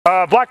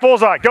Black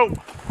bullseye, go.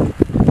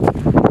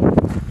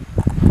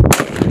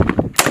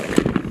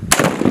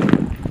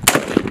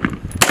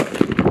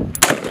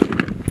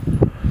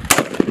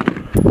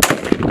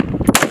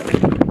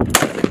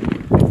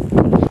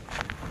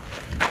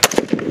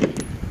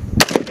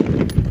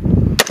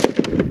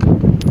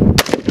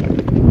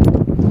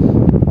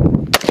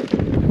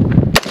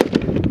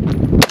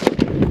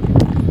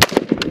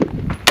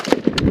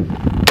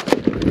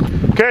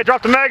 Okay,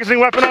 drop the magazine,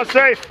 weapon on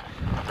safe.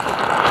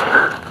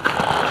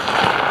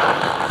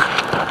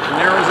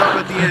 Narrows up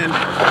at the end.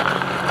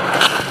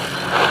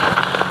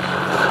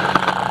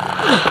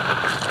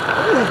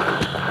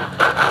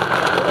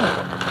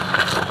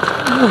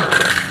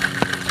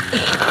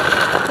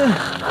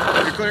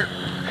 You're clear.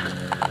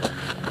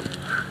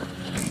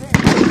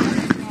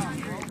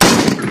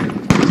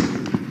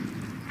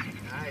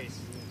 Nice.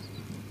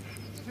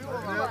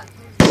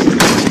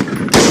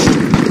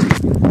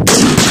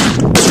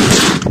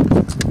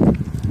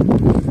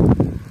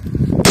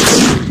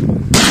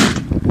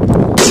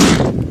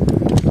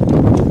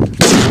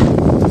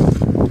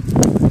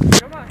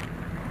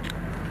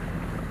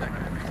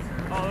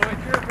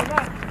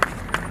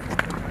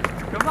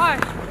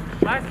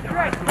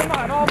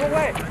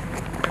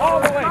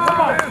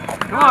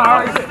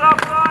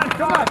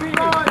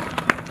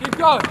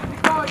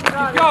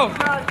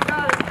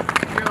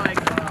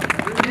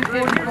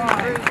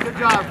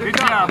 Good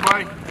job,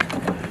 buddy.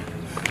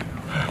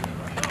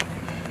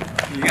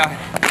 You got it.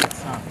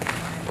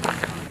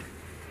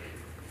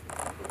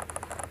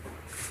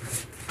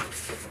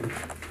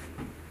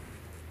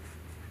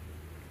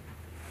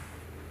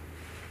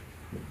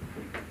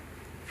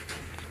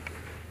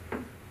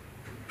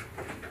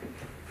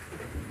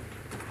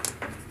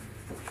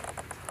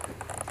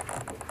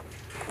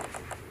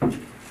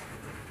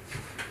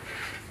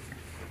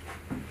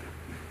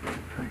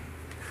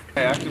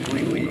 I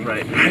actively leave.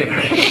 Right.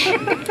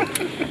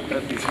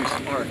 That'd be too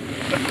smart.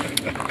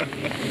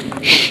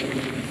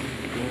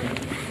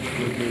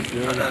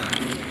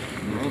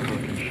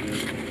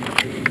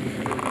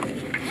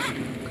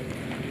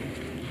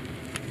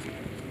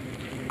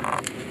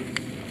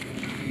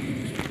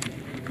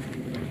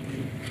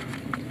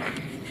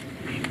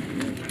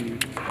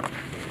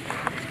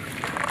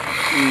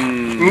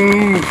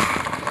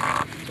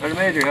 Sergeant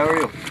Major, how are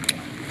you?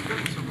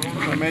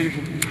 Sergeant Major.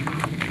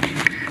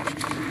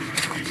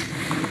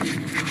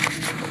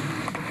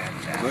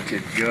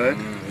 Looking good.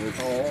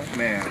 Oh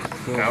man.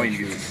 Now you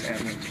get the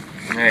salmon.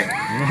 Hey.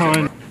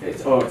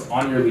 It's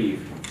on your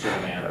leave,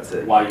 man. That's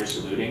it. While you're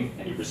saluting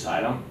and you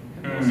recite them,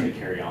 and they'll say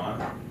carry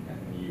on,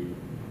 and you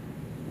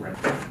run.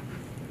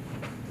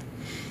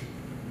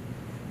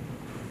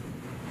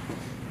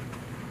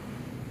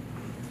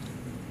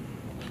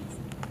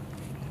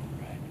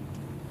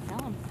 Tell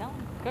him.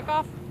 Cook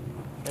off.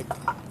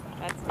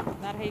 That's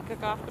not how you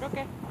cook off, but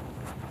okay.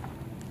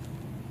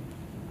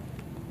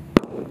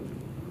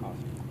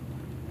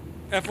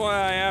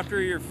 FYI,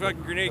 after your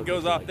fucking grenade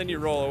goes off, then you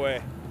roll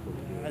away.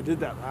 I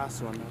did that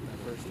last one, not that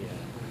first one.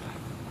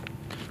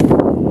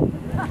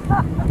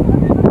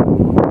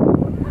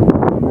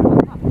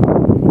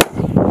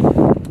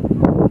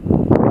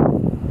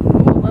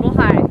 Ooh, a little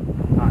high.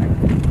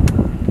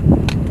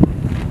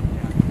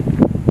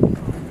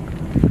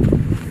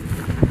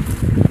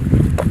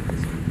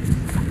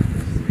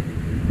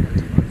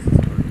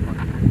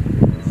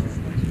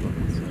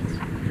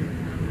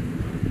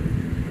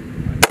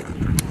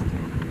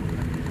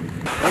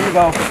 There you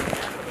go.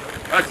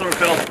 Excellent,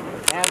 Phil.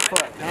 Hand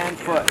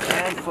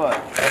foot.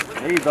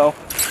 There you go.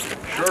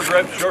 Sure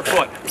grip, sure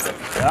foot.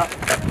 Yeah.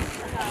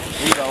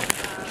 There you go.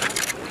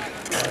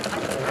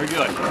 Very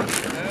good.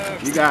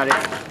 You got it.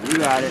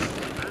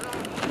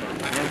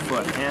 Hand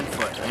foot.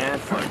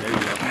 There you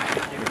go.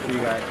 You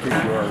got it.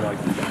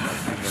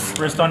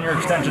 Wrist on your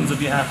extensions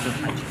if you have to.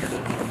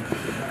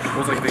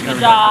 Good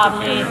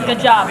job, Lee. Good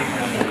job.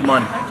 Come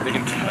on. They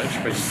can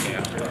touch, but you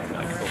can't.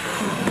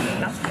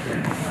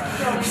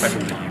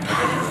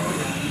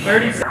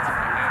 30 seconds.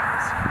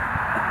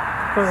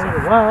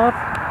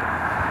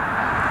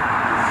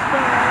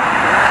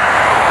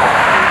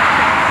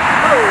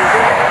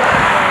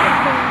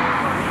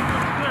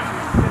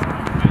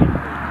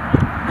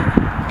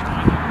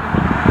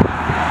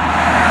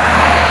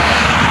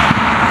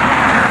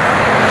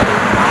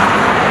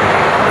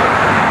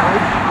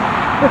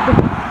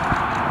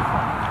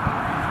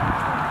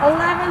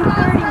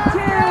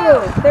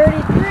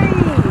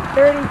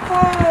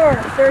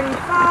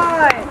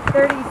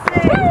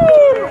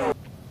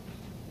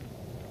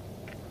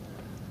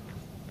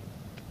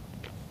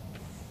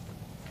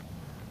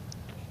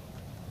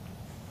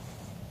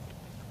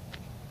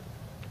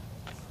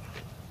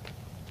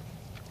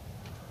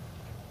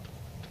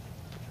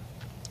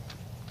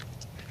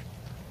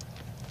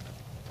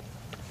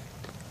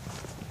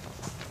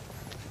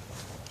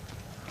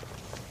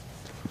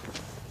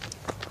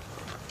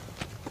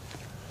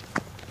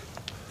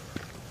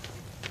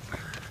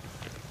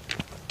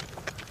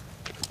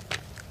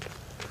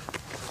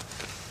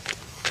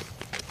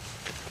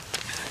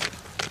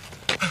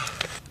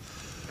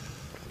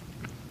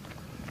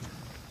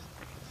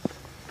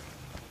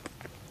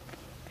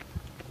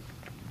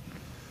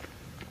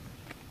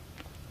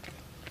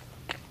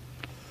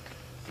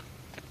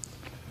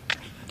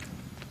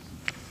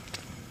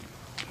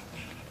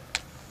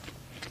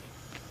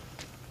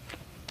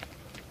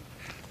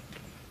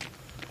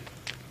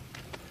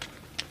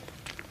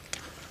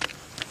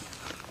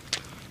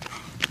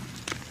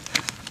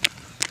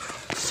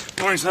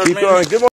 Morning, Keep going. Good morning.